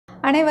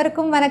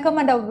அனைவருக்கும் வணக்கம்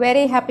and a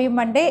very happy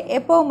Monday.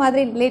 எப்போ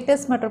மாதிரி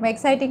latest மற்றும்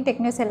exciting tech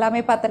news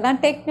எல்லாமே பார்த்தலாம்.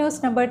 Tech news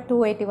number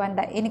 281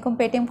 தான். இன்னைக்கும்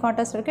Paytm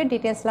Contest இருக்கு.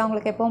 டீடைல்ஸ்லாம்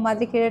உங்களுக்கு எப்போ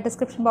மாதிரி கீழே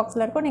description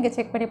boxல இருக்கும். நீங்க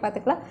செக் பண்ணி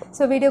பார்த்துக்கலாம்.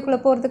 ஸோ வீடியோக்குள்ள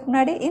போறதுக்கு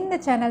முன்னாடி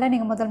இந்த சேனலை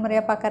நீங்க முதல்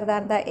முறையா பார்க்கறதா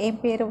இருந்தா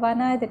என் பேரு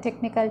வானா, இது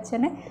டெக்னிக்கல்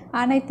சென்னை,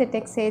 அனைத்து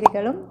டெக்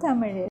செய்திகளும்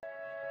தமிழில்.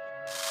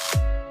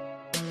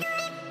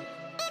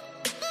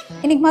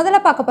 இன்னைக்கு முதல்ல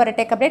பார்க்க போற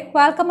டெக் அப்டேட்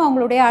Qualcomm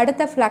அவங்களுடைய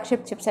அடுத்த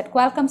flagship chipset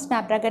Qualcomm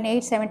Snapdragon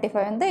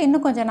 875 வந்து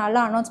இன்னும் கொஞ்சம் நாள்ல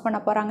அனௌன்ஸ் பண்ண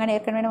போறாங்கன்னு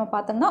ஏற்கனவே நம்ம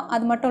பார்த்தோம்.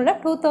 அது மட்டும் இல்ல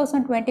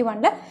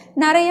 2021ல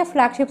நிறைய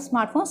flagship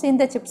smartphones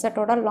இந்த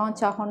chipsetோட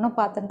லான்ச் ஆகும்னு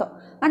பார்த்தோம்.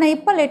 ஆனா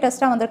இப்போ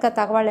லேட்டஸ்டா வந்திருக்க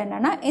தகவல்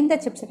என்னன்னா இந்த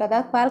chipset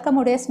அதாவது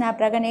Qualcomm உடைய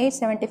Snapdragon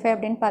 875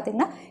 அப்படினு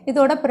பாத்தீங்கன்னா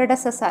இதோட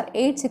predecessor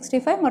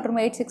 865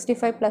 மற்றும்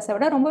 865 Plus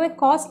விட ரொம்பவே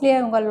காஸ்ட்லியா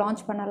இவங்க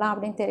லான்ச் பண்ணலாம்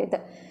அப்படினு தெரியுது.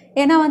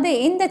 ஏன்னா வந்து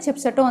இந்த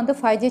chipsetம் வந்து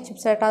 5G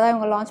chipset தான்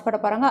இவங்க லான்ச் பண்ண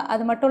போறாங்க.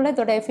 அது மட்டும் இல்ல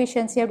இதோட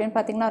efficiency அப்படினு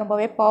பாத்தீங்கன்னா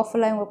ரொம்பவே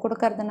பவர்ஃபுல்லா இவங்க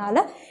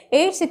கொடுக்கிறதுனால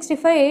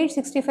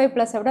 865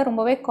 Plus விட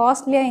ரொம்பவே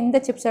காஸ்ட்லியா இந்த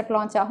chipset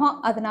லான்ச் ஆகும்.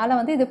 அதனால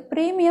வந்து இது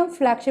பிரீமியம்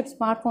flagship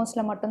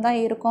smartphonesல மட்டும் தான்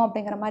இருக்கும்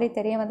அப்படிங்கிற மாதிரி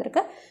தெரிய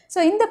வந்திருக்கு. சோ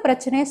இந்த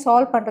பிரச்சனையை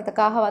சால்வ்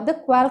பண்றதுக்காக வந்து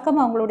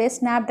Qualcomm அவங்களுடைய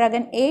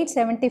Snapdragon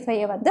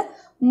 875 வந்து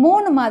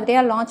மூணு மாதிரியா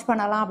லான்ச்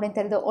பண்ணலாம் அப்படினு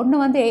தெரியுது.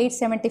 ஒன்னு வந்து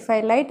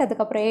 875 Lite,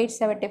 அதுக்கு அப்புறம்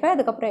 875,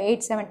 அதுக்கு அப்புறம்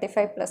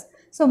 875 Plus.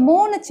 சோ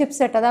மூணு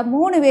chipset அதாவது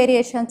மூணு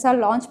வேரியேஷன்ஸா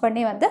லான்ச்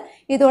பண்ணி வந்து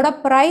இதோட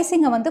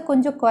பிரைசிங்கை வந்து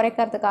கொஞ்சம்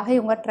குறைக்கிறதுக்காக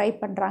இவங்க ட்ரை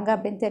பண்றாங்க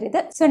அப்படின்னு தெரியுது.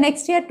 So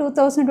next year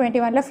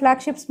 2021ல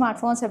flagship smart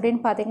phones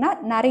அப்படின்னு பார்த்தீங்கன்னா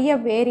நிறைய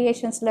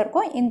வேரியேஷன்ஸ்ல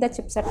இருக்கும் இந்த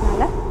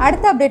சிப்செட்னால.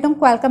 அடுத்த அப்டேட்டும்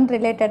Qualcomm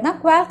ரிலேட்டட் தான்.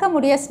 Qualcomm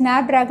உடைய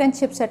Snapdragon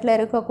சிப்செட்ல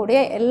இருக்கக்கூடிய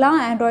எல்லா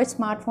ஆண்ட்ராய்ட்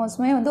ஸ்மார்ட்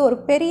ஃபோன்ஸுமே வந்து ஒரு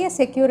பெரிய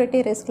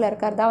செக்யூரிட்டி ரிஸ்க்ல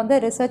இருக்கிறதா வந்து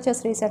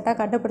ரிசர்ச்சர்ஸ் ரீசெண்டாக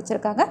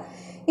கண்டுபிடிச்சிருக்காங்க.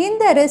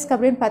 இந்த ரிஸ்க்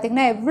அப்படின்னு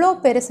பார்த்தீங்கன்னா எவ்வளோ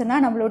பெருசுன்னா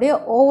நம்மளுடைய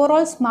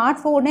ஓவரால் ஸ்மார்ட்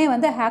ஃபோனே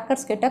வந்து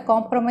ஹேக்கர்ஸ் கிட்ட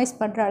காம்ப்ரமைஸ்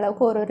பண்ணுற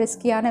அளவுக்கு ஒரு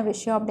ரிஸ்கியான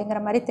விஷயம் அப்படிங்கிற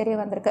மாதிரி தெரிய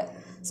வந்திருக்கு.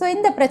 ஸோ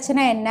இந்த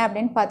பிரச்சனை என்ன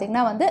அப்படின்னு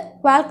பார்த்தீங்கன்னா வந்து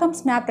Qualcomm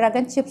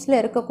Snapdragon சிப்ஸில்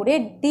இருக்கக்கூடிய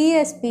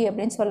DSP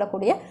அப்படின்னு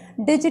சொல்லக்கூடிய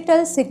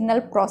டிஜிட்டல்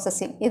சிக்னல்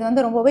ப்ராசஸிங், இது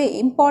வந்து ரொம்பவே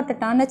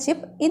இம்பார்ட்டண்ட்டான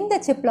சிப். இந்த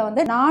சிப்பில்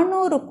வந்து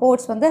 400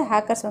 கோட்ஸ் வந்து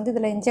ஹேக்கர்ஸ் வந்து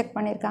இதில் இன்ஜெக்ட்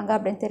பண்ணியிருக்காங்க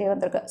அப்படின்னு தெரிய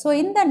வந்திருக்கு. ஸோ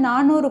இந்த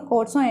 400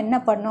 கோட்ஸும் என்ன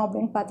பண்ணும்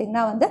அப்படின்னு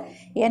பார்த்தீங்கன்னா வந்து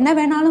என்ன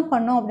வேணாலும்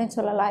பண்ணும் அப்படின்னு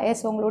சொல்லலாம்.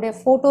 எஸ், உங்களுடைய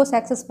ஃபோட்டோஸ்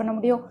ஆக்சஸ் பண்ண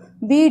முடியும்,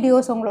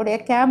 வீடியோஸ், உங்களுடைய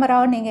கேமரா,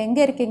 நீங்கள்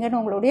எங்கே இருக்கீங்கன்னு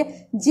உங்களுடைய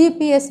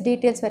GPS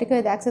டீட்டெயில்ஸ் வரைக்கும்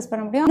இதை ஆக்சஸ்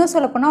பண்ண முடியும். இன்னும்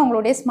சொல்லப்போனால்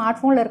உங்களுடைய ஸ்மார்ட்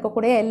ஃபோனில்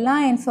இருக்கக்கூடிய எல்லா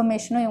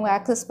இன்ஃபர்மேஷனும் இவங்க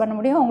ஆக்சஸ் பண்ண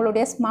முடியும்.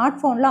 உங்களுடைய ஸ்மார்ட்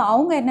ஃபோனில்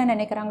அவங்க என்ன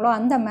நினைக்கிறாங்களோ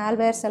அந்த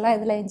மேல்வேர்ஸ் எல்லாம்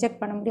இதில்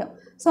இன்ஜெக்ட் பண்ண முடியும்.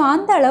 ஸோ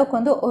அந்த அளவுக்கு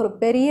வந்து ஒரு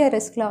பெரிய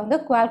ரிஸ்கில் வந்து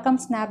Qualcomm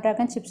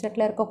Snapdragon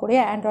சிப்செட்டில் இருக்கக்கூடிய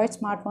ஆண்ட்ராய்ட்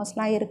ஸ்மார்ட்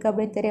ஃபோன்ஸ்லாம் இருக்குது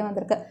அப்படின்னு தெரிய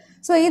வந்திருக்கு.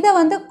 ஸோ இதை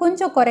வந்து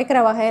கொஞ்சம் குறைக்கிற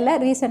வகையில்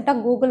ரீசெண்டாக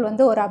கூகுள்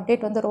வந்து ஒரு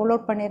அப்டேட் வந்து ரோல்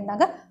அவுட்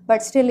பண்ணியிருந்தாங்க.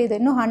 பட் ஸ்டில் இது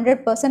இன்னும்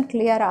 100%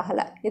 கிளியர்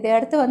ஆகலை. இதை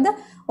அடுத்து வந்து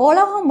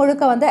உலகம்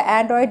முழுக்க வந்து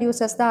ஆண்ட்ராய்டு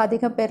யூசர்ஸ் தான்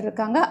அதிகம் பேர்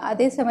இருக்காங்க.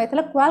 அதே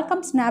சமயத்தில்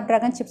Qualcomm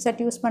Snapdragon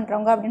சிப்செட் யூஸ்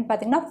பண்ணுறவங்க அப்படின்னு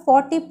பார்த்தீங்கன்னா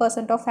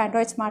 40% ஆஃப்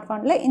ஆண்ட்ராய்ட் ஸ்மார்ட்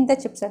ஃபோனில் இந்த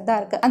சிப்செட் தான்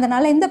இருக்குது.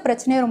 அதனால இந்த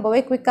பிரச்சனையை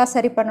ரொம்பவே குவிக்காக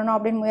சரி பண்ணணும்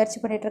அப்படின்னு முயற்சி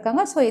பண்ணிட்டு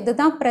இருக்காங்க. ஸோ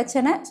இதுதான்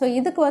பிரச்சனை. ஸோ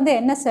இதுக்கு வந்து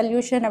என்ன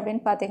சொல்யூஷன்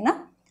அப்படின்னு பார்த்தீங்கன்னா,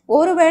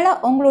 ஒருவேளை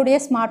உங்களுடைய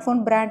ஸ்மார்ட் ஃபோன்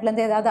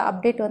பிராண்ட்லேருந்து ஏதாவது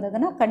அப்டேட்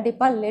வந்ததுன்னா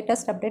கண்டிப்பாக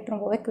லேட்டஸ்ட் அப்டேட்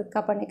ரொம்பவே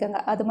குவிக்காக பண்ணிக்கோங்க.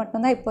 அது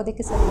மட்டும்தான்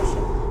இப்போதைக்கு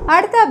சொல்யூஷன்.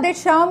 அடுத்த அப்டேட்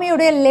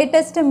Xiaomiயுடைய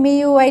லேட்டஸ்ட்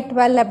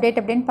MIUI12 அப்டேட்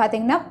அப்படின்னு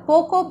பார்த்தீங்கன்னா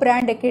Poco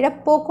பிராண்டு கீழே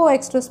Poco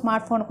X2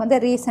 ஸ்மார்ட் ஃபோனுக்கு வந்து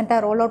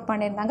ரீசெண்டாக ரோல் அவுட்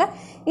பண்ணியிருந்தாங்க.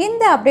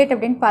 இந்த அப்டேட்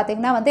அப்படின்னு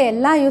பார்த்தீங்கன்னா வந்து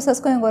எல்லா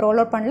யூசர்ஸ்க்கும் இவங்க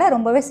ரோல் அவுட் பண்ணல,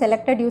 ரொம்பவே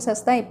செலக்டட்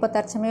யூசர்ஸ் தான் இப்போ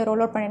தற்சமயம்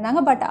ரோல் அவுட்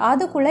பண்ணியிருந்தாங்க. பட்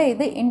அதுக்குள்ளே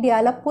இது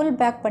இந்தியாவில் புல்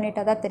பேக்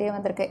பண்ணிட்டதா தெரிய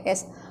வந்திருக்கு.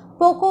 எஸ்,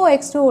 Poco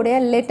X2 உடைய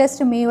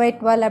லேட்டஸ்ட்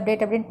MIUI12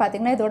 அப்டேட் அப்படின்னு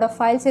பார்த்தீங்கன்னா இதோட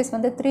ஃபைல் சைஸ்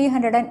வந்து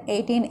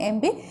 318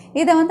 MB.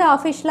 இதை வந்து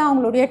அஃபிஷியலாக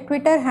அவங்களுடைய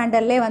ட்விட்டர்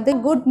ஹேண்டல்லே வந்து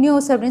குட்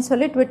நியூஸ் அப்படின்னு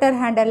சொல்லி ட்விட்டர்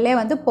ஹேண்டல்லே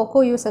வந்து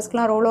Poco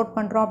யூசர்ஸ்க்குலாம் ரோல் அவுட்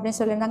பண்ணுறோம் அப்படின்னு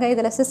சொல்லியிருந்தாங்க.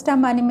 இதில்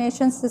சிஸ்டம்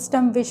அனிமேஷன்,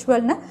 சிஸ்டம்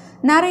விஷுவல்னு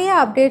நிறைய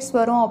அப்டேட்ஸ்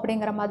வரும்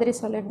அப்படிங்கிற மாதிரி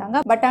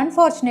சொல்லியிருந்தாங்க. பட்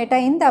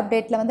அன்ஃபார்ச்சுனேட்டாக இந்த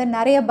அப்டேட்டில் வந்து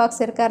நிறைய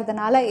பக்ஸ்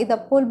இருக்கிறதுனால இதை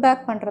புல்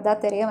பேக் பண்ணுறதா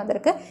தெரிய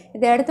வந்திருக்கு.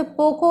 இதை அடுத்து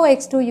Poco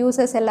X2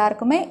 யூசர்ஸ்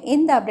எல்லாருக்குமே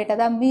இந்த அப்டேட்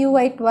அதாவது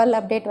MIUI12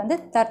 அப்டேட் வந்து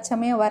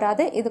தற்சமயம்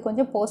வராது. இது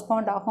கொஞ்சம் போஸ்ட்போண்ட்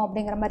ஆகும்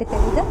அப்படிங்கிற மாதிரி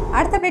தெரியுது.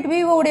 அடுத்த அப்டேட்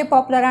விவோவுடைய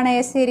பாப்புலரான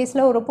எஸ்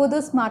சீரீஸில் ஒரு புது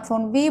smart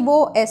phone Vivo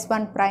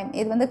S1 Prime,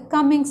 இது வந்து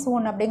கம்மிங்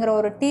சூன் அப்படிங்கிற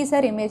ஒரு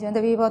டீசர் இமேஜ்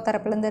வந்து விவோ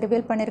தரப்புலேருந்து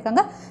ரிவீல்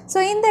பண்ணியிருக்காங்க. ஸோ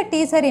இந்த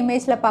டீசர்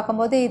இமேஜில்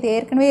பார்க்கும்போது இது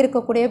ஏற்கனவே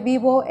இருக்கக்கூடிய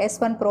Vivo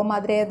S1 Pro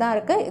மாதிரியே தான்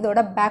இருக்குது. இதோட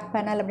பேக்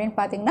பேனல் அப்படின்னு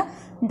பார்த்தீங்கன்னா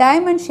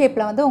டைமண்ட்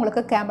ஷேப்பில் வந்து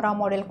உங்களுக்கு கேமரா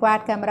மாடல்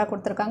குவாட் கேமரா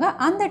கொடுத்துருக்காங்க.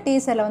 அந்த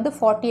டீசரில் வந்து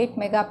 48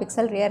 மெகா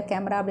பிக்சல் ரியர்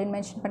கேமரா அப்படின்னு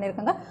மென்ஷன்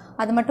பண்ணியிருக்காங்க.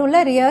 அது மட்டும்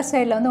இல்லை ரியர்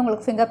சைடில் வந்து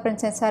உங்களுக்கு ஃபிங்கர்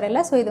பிரிண்ட் சென்சார்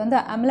இல்லை. ஸோ இது வந்து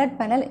AMOLED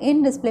panel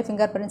in display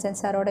finger print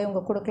சென்சாரோட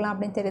இவங்க கொடுக்கலாம்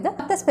அப்படின்னு தெரியுது.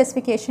 மற்ற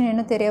ஸ்பெசிஃபிகேஷன்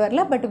இன்னும் தெரிய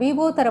வரல. பட்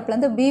விவோ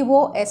தரப்புலேருந்து Vivo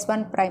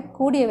S1 Prime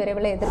கூடிய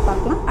விரைவில்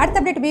எதிர்பார்க்கலாம். அடுத்த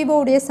அப்டேட்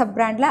விவோவுடைய சப்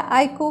பிராண்டில்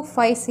iQOO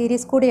 5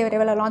 சீரிஸ் கூடிய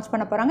விரைவில் லான்ச்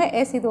பண்ண போகிறாங்க.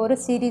 எஸ், இது ஒரு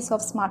series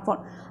of smart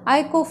phone.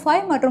 iQOO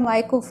 5 மற்றும்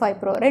iQOO 5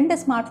 Pro ரெண்டு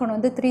ஸ்மார்ட் ஃபோன்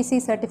வந்து 3C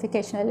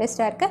சர்டிஃபிகேஷன்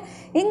லிஸ்ட்டாக இருக்குது.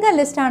 இங்கே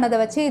லிஸ்ட் ஆனதை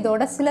வச்சு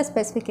இதோட சில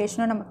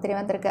ஸ்பெசிஃபிகேஷனும் நமக்கு தெரிய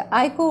வந்திருக்கு.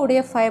 iQOO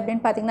உடைய 5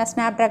 அப்படின்னு பார்த்தீங்கன்னா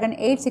Snapdragon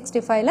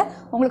 865ல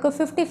உங்களுக்கு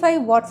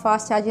 55 வாட்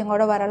ஃபாஸ்ட்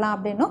சார்ஜிங்கோட வரலாம்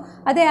அப்படின்னும்,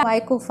 அதே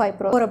iQOO 5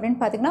 Pro அப்படின்னு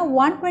பார்த்தீங்கன்னா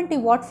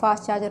 120 வாட்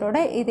ஃபாஸ்ட் சார்ஜரோட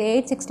இது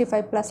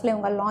 865 ப்ளஸில்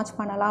இவங்க லான்ச்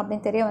பண்ணலாம்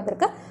அப்படின்னு தெரிய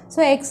வந்திருக்கு. So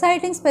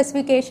exciting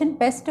specification,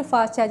 best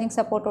fast charging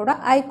சப்போர்ட்டோட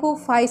iQOO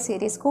 5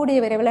 சீரிஸ் கூடிய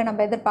விரைவில் நம்ம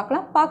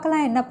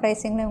பார்க்கலாம் என்ன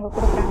ப்ரைஸிங்கில் இவங்க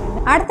கொடுக்குறாங்க.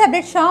 அடுத்த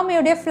update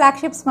ஷாமியோடைய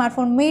flagship smart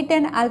phone Mi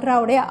 10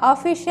 அல்ட்ராவுடைய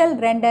official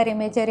render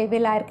இமேஜை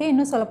ரிவீல் ஆயிருக்கு.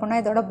 இன்னும் சொல்ல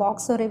போனால் இதோட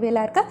பாக்ஸும் ரிவீல்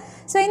ஆயிருக்கு.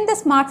 ஸோ இந்த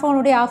ஸ்மார்ட்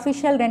ஃபோனுடைய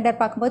அஃபிஷியல் ரெண்டர்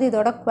பார்க்கும்போது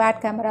இதோட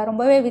குவாட் கேமரா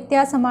ரொம்பவே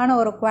வித்தியாசமான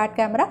ஒரு குவாட்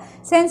கேமரா.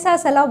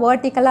 சென்சார்ஸ் எல்லாம்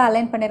வெர்டிக்கலாக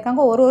அலைன்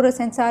பண்ணியிருக்காங்க. ஒரு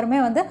சென்சாருமே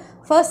வந்து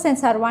ஃபர்ஸ்ட்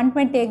சென்சார்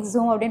 120x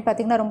ஜூம் அப்படின்னு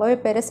பார்த்தீங்கன்னா ரொம்பவே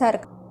பெருசாக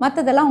இருக்குது.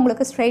 மற்றதெல்லாம்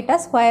உங்களுக்கு ஸ்ட்ரைட்டாக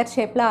ஸ்கொயர்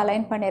ஷேப்பில்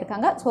அலைன்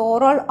பண்ணியிருக்காங்க. ஸோ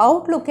ஓவரால்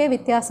அவுட்லுக்கே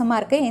வித்தியாசமாக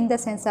இருக்குது இந்த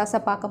சென்சார்ஸை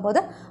பார்க்கும்போது.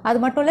 அது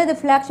மட்டும் இல்லை, இது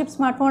ஃப்ளாக்ஷிப்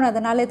ஸ்மார்ட் ஃபோன்,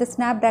 அதனால் இது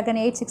Snapdragon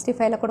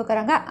 865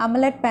 கொடுக்குறாங்க.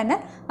 AMOLED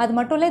பேனல், அது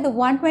மட்டும் இல்லை இது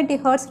 120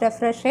 Hz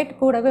ரெஃப்ரெஷ் ரேட்,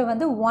 கூடவே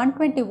வந்து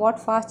 120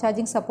 வாட் ஃபாஸ்ட்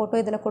சார்ஜிங்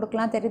சப்போர்ட்டும் இதில்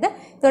கொடுக்கலாம் தெரியுது.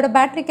 இதோட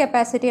பேட்டரி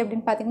கெப்பாசிட்டி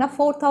அப்படின்னு பார்த்தீங்கன்னா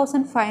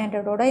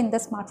 4500 இந்த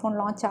ஸ்மார்ட் ஃபோன்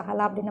லான்ச்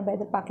ஆகலாம் அப்படின்னு நம்ம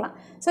எதிர்பார்க்கலாம்.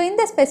 ஸோ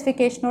இந்த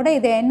ஸ்பெசிஃபிகேஷனோட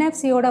இது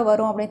NFC-யோட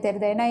வரும் அப்படின்னு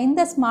தெரியுது. ஏன்னா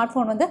இந்த ஸ்மார்ட்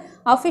ஃபோன் வந்து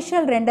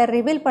அஃபிஷியல் ரெண்டர்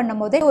ரிவீல்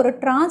பண்ணும் போதே ஒரு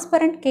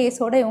டிரான்ஸ்பரண்ட்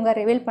கேஸோட இவங்க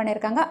ரிவீல்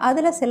பண்ணியிருக்காங்க.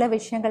 அதில் சில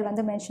விஷயங்கள்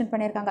வந்து மென்ஷன்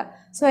பண்ணியிருக்காங்க.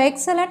 So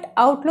excellent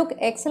Outlook,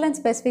 excellent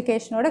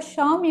ஸ்பெசிஃபிகேஷனோட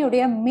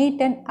ஷாமியோடைய Mi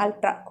 10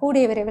 ultra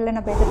கூடிய விரைவில்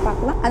நம்ம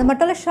எதிர்பார்க்கலாம். அது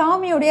மட்டும் இல்லை,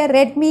 ஷாமியோடைய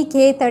Redmi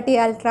K30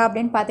 Ultra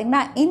அப்படின்னு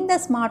பார்த்தீங்கன்னா இந்த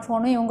ஸ்மார்ட்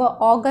ஃபோனும் இவங்க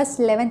August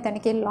 11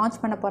 அன்னைக்கு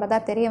லான்ச் பண்ண போகிறதா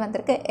தெரிய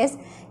வந்திருக்கு.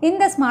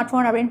 இந்த ஸ்மார்ட்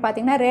ஃபோன் அப்படின்னு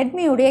பார்த்தீங்கன்னா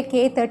ரெட்மியுடைய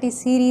K30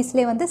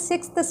 சீரீஸ்லேயே வந்து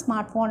 6th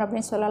ஸ்மார்ட் ஃபோன்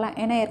அப்படின்னு சொல்லலாம்.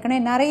 ஏன்னா ஏற்கனவே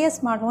நிறைய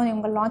ஸ்மார்ட் ஃபோன்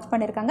இவங்க லான்ச்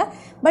பண்ணியிருக்காங்க.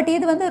 பட்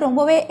இது வந்து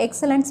ரொம்பவே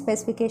எக்ஸலண்ட்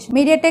ஸ்பெசிஃபிகேஷன்.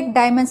 MediaTek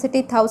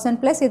Dimensity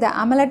 1000+, இது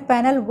AMOLED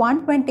panel,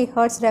 120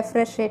 Hz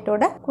refresh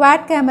ரேட்டோட,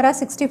 quad camera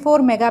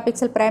 64 mega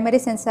pixel primary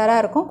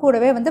சென்சாராக இருக்கும்.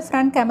 கூடவே வந்து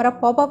ஃப்ரண்ட் கேமரா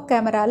பாப்அப்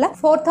கேமராவில்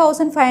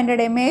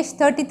 4500 mAh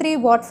 33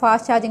 வாட்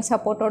ஃபாஸ்ட் சார்ஜிங்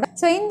சப்போர்ட்டோட.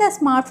 ஸோ இந்த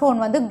ஸ்மார்ட் ஃபோன்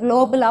வந்து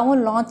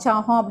குளோபலாகவும் லான்ச்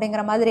ஆகும்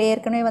அப்படிங்கிற மாதிரி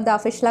ஏற்கனவே வந்து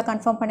அஃபிஷியலாக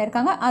கன்ஃபார்ம்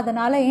பண்ணியிருக்காங்க.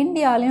 அதனால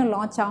இந்தியாலையும்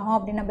லான்ச் ஆகும்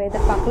அப்படின்னு நம்ம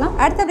எதிர்பார்க்கலாம்.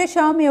 அடுத்தபடி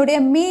ஷாமியோடைய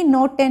Mi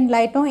Note 10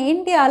 லைட்டும்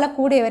இந்தியாவில்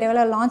கூடிய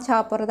விரைவில் லான்ச்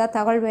ஆக போகிறதா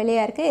தகவல்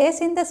வெளியாக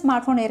இருக்குது. இந்த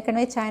ஸ்மார்ட் ஃபோன்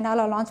ஏற்கனவே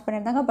சைனாவில் லான்ச்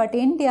பண்ணியிருந்தாங்க. பட்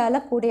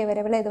இந்தியாவில் கூடிய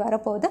விரைவில் இது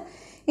வரப்போகுது.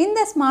 இந்த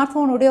ஸ்மார்ட்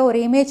ஃபோனுடைய ஒரு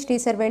இமேஜ்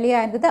டீசர்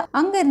வெளியாக இருந்தது.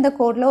 அங்கே இருந்த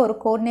கோடில் ஒரு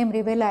கோட் நேம்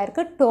ரிவீல்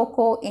ஆயிருக்கு,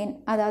 டோகோ இன்,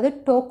 அதாவது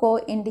டோகோ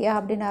இந்தியா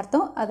அப்படின்னு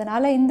அர்த்தம்.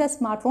 அதனால் இந்த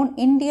ஸ்மார்ட் ஃபோன்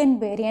இந்தியன்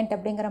வேரியண்ட்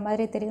அப்படிங்கிற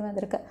மாதிரி தெரிய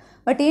வந்திருக்கு.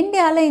 பட்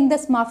இந்தியாவில் இந்த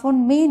ஸ்மார்ட் ஃபோன்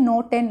Mi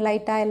Note 10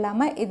 லைட்டாக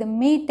இல்லாமல் இது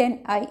Mi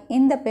 10i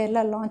இந்த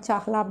பேரில் லான்ச்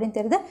ஆகலாம் அப்படின்னு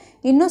தெரியுது.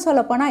 இன்னும்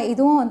சொல்லப்போனால்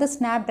இதுவும் வந்து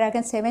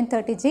Snapdragon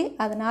 730G,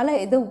 அதனால்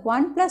இது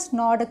OnePlus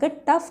Nordக்கு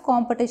டஃப்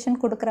காம்படிஷன்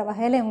கொடுக்குற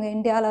வகையில் இவங்க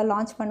இந்தியாவில்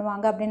லான்ச்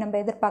பண்ணுவாங்க அப்படின்னு நம்ம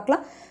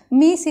எதிர்பார்க்கலாம்.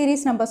 Mi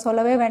சீரீஸ் நம்ம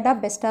சொல்லவே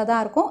வேண்டாம், பெஸ்ட்டாக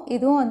தான் இருக்கும்.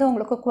 இதுவும் வந்து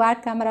உங்களுக்கு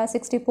quad camera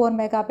 64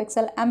 mega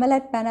pixel,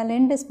 AMOLED panel,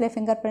 in display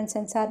finger print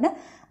சென்சார்னு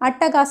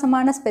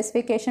அட்டகாசமான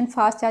ஸ்பெசிஃபிகேஷன்,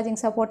 ஃபாஸ்ட் சார்ஜிங்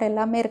சப்போர்ட்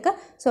எல்லாமே இருக்குது.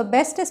 ஸோ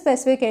பெஸ்ட்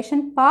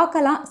ஸ்பெசிஃபிகேஷன்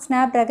பார்க்கலாம்.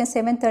 Snapdragon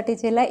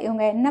 730Gல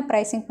இவங்க என்ன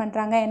ப்ரைஸிங்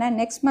பண்ணுறாங்க. ஏன்னா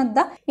நெக்ஸ்ட் மந்த்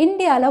தான்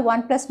இந்தியாவில்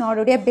OnePlus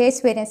Nordடைய base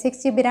variant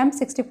 6GB RAM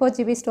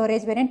 64GB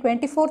storage variant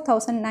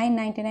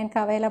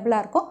 24,999க்கு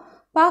அவைலபிளாக இருக்கும்.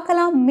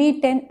 பார்க்கலாம் Mi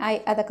 10i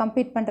அதை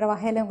கம்ப்ளீட் பண்ணுற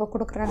வகையில் இவங்க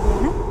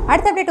கொடுக்குறாங்கன்னு.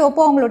 அடுத்த அப்டேட்,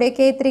 Oppo அவங்களுடைய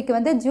K3க்கு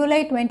வந்து ஜூலை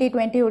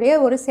 2020 உடைய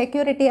ஒரு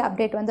செக்யூரிட்டி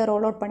அப்டேட் வந்து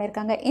ரோல் அவுட்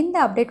பண்ணியிருக்காங்க. இந்த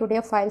அப்டேட்டுடைய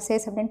ஃபைல்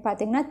சைஸ் அப்படின்னு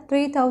பார்த்தீங்கன்னா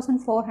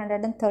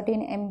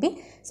 3413 MB.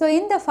 ஸோ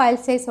இந்த ஃபைல்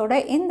சைஸோட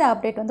இந்த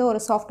அப்டேட் வந்து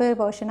ஒரு சாஃப்ட்வேர்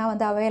வெர்ஷனாக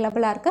வந்து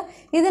அவைலபிளாக இருக்குது.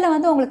 இதில்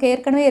வந்து உங்களுக்கு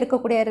ஏற்கனவே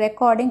இருக்கக்கூடிய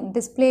ரெக்கார்டிங்,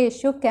 டிஸ்பிளே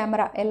இஷ்யூ,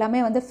 கேமரா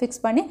எல்லாமே வந்து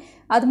ஃபிக்ஸ் பண்ணி,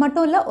 அது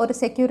மட்டும் இல்லை ஒரு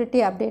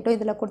செக்யூரிட்டி அப்டேட்டும்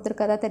இதில்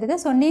கொடுத்துருக்கதா தெரியுது.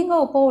 ஸோ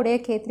நீங்கள் Oppoவுடைய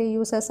K3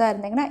 யூசர்ஸாக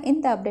இருந்தீங்கன்னா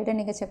இந்த அப்டேட்டை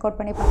நீங்கள் செக் அவுட்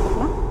பண்ணி பார்க்கலாம்.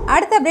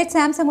 அடுத்த அப்டேட்,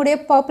 சாம்சங்குடைய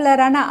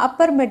பாப்புலரான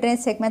Appar mid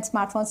range segment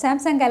smart phone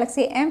Samsung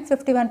Galaxy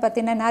M51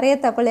 பற்றின நிறைய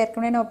தகவல்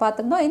ஏற்கனவே நம்ம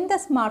பார்த்துருந்தோம். இந்த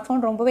ஸ்மார்ட்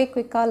ஃபோன் ரொம்பவே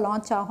குயிக்காக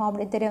லான்ச் ஆகும்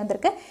அப்படின்னு தெரிய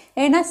வந்திருக்கு.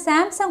 ஏன்னா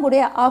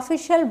சாம்சங்குடைய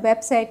அஃபிஷியல்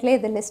வெப்சைட்லேயே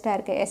இது லிஸ்ட்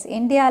ஆயிருக்கு.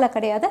 இந்தியாவில்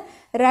கிடையாது,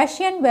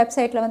 ரஷ்யன்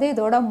வெப்சைட்டில் வந்து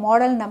இதோட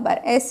மாடல்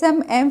நம்பர்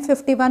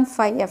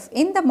SM-M51-5F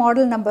இந்த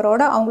மாடல்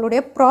நம்பரோட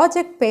அவங்களுடைய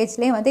ப்ராஜெக்ட்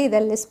பேஜ்லேயே வந்து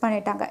இதை லிஸ்ட்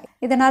பண்ணிட்டாங்க.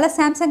 இதனால்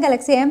சாம்சங்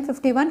Galaxy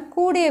M51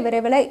 கூடிய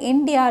விரைவில்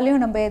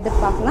இந்தியாலையும் நம்ம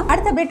எதிர்பார்க்கலாம்.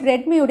 அடுத்த அப்டேட்,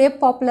 ரெட்மியுடைய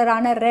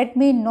பாப்புலரான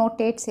Redmi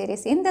Note 8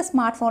 சீரிஸ். இந்த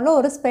ஸ்மார்ட் ஃபோனில்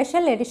ஒரு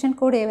ஸ்பெஷல் எடிஷன்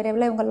கூடிய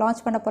விரைவில் இவங்க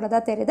லான்ச் பண்ண போகிறதா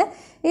தெரியுது.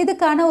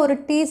 இதுக்கான ஒரு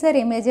டீசர்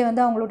இமேஜை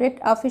வந்து அவங்களுடைய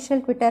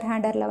அஃபிஷியல் ட்விட்டர்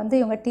ஹேண்டரில் வந்து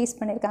இவங்க டீஸ்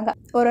பண்ணியிருக்காங்க.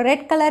 ஒரு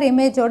red colour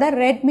இமேஜோட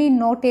Redmi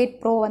Note 8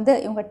 Pro வந்து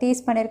இவங்க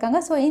டீஸ் பண்ணியிருக்காங்க.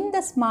 ஸோ இந்த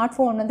ஸ்மார்ட்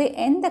ஃபோன் வந்து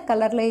எந்த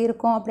கலரில்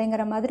இருக்கும்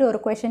அப்படிங்கிற மாதிரி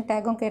ஒரு கொஷின்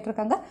டேக்கும்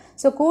கேட்டிருக்காங்க.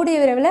 ஸோ கூடிய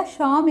விரைவில்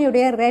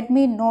ஷாமியுடைய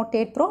Redmi Note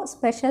 8 Pro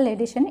special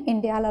edition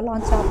இந்தியாவில்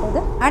லான்ச்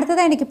ஆகுது.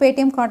 அடுத்ததான் இன்னைக்கு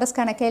Paytm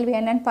Contestக்கான கேள்வி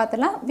என்னன்னு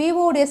பார்த்தலாம்.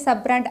 விவோடைய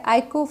சப் பிராண்ட்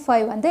iQOO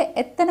 5 வந்து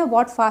எத்தனை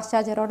வாட் ஃபாஸ்ட்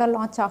சார்ஜரோட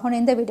லான்ச் ஆகும்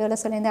இந்த வீடியோவில்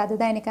சொல்லியிருந்தேன்.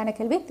 அதுதான் எனக்கான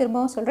கேள்வி.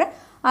 திரும்பவும் சொல்கிறேன்,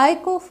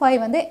 iQOO 5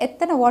 வந்து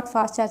எத்தனை வாட்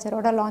ஃபாஸ்ட்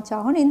சார்ஜரோட லான்ச்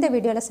ஆகும் இந்த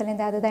வீடியோவில்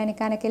சொல்லியிருந்தேன். அதுதான்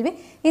எனக்கான கேள்வி.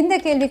 இந்த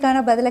கேள்விக்கான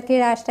பதில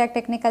கீழே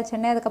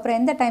 #technicalchennai, அதுக்கப்புறம்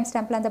எந்த டைம்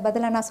ஸ்டாம்பில் அந்த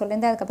பதிலை நான்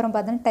சொல்லியிருந்தேன், அதுக்கப்புறம் அதுக்கப்புறம்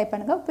பதில் டைப்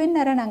பண்ணுங்கள்.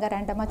 வின்னரை நாங்கள்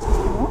ரேண்டமாக சூஸ்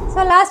பண்ணுவோம். ஸோ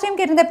லாஸ்ட் டைம்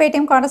கேட்டிருந்த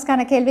பேடிஎம்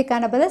கான்டெஸ்ட்கான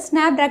கேள்விக்கான பதில்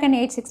ஸ்னாப்டிராகன்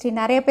 860.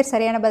 நிறைய பேர்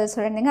சரியான பதில்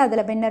சொல்லியிருந்தீங்க.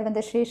 அதில் வின்னர்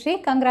வந்து ஸ்ரீ.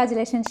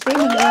 கங்க்ராச்சுலேஷன் ஸ்ரீ.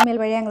 நீங்கள்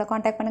இமெயில் வழியாக எங்களை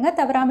காண்டாக்ட் பண்ணுங்கள்.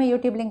 தவறாமல்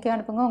யூடியூப் லிங்க்கையும்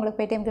அனுப்புங்க. உங்களுக்கு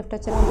பேடிஎம் கிஃப்ட்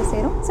வச்சு வந்து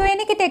சேரும். ஸோ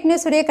இன்னைக்கு டெக்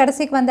நியூஸ் உடைய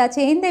கடைசிக்கு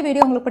வந்தாச்சு. இந்த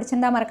வீடியோ உங்களுக்கு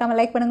பிடிச்சிருந்தா மறக்காம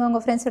லைக் பண்ணுங்கள்.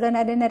 உங்கள் ஃப்ரெண்ட்ஸோட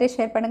நிறைய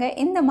ஷேர் பண்ணுங்கள்.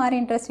 இந்த மாதிரி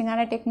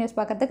இன்ட்ரெஸ்டிங்கான டெக் நியூஸ்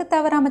பார்க்கறதுக்கு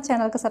தவறாமல்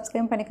சேனலுக்கு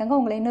சப்ஸ்கிரைப் பண்ணிக்கோங்க.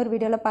 உங்களை இன்னொரு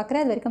வீடியோவில்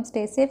பார்க்குறேன். அது வரைக்கும்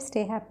ஸ்டே சேஃப்,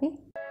 ஸ்டே ஹாப்பி.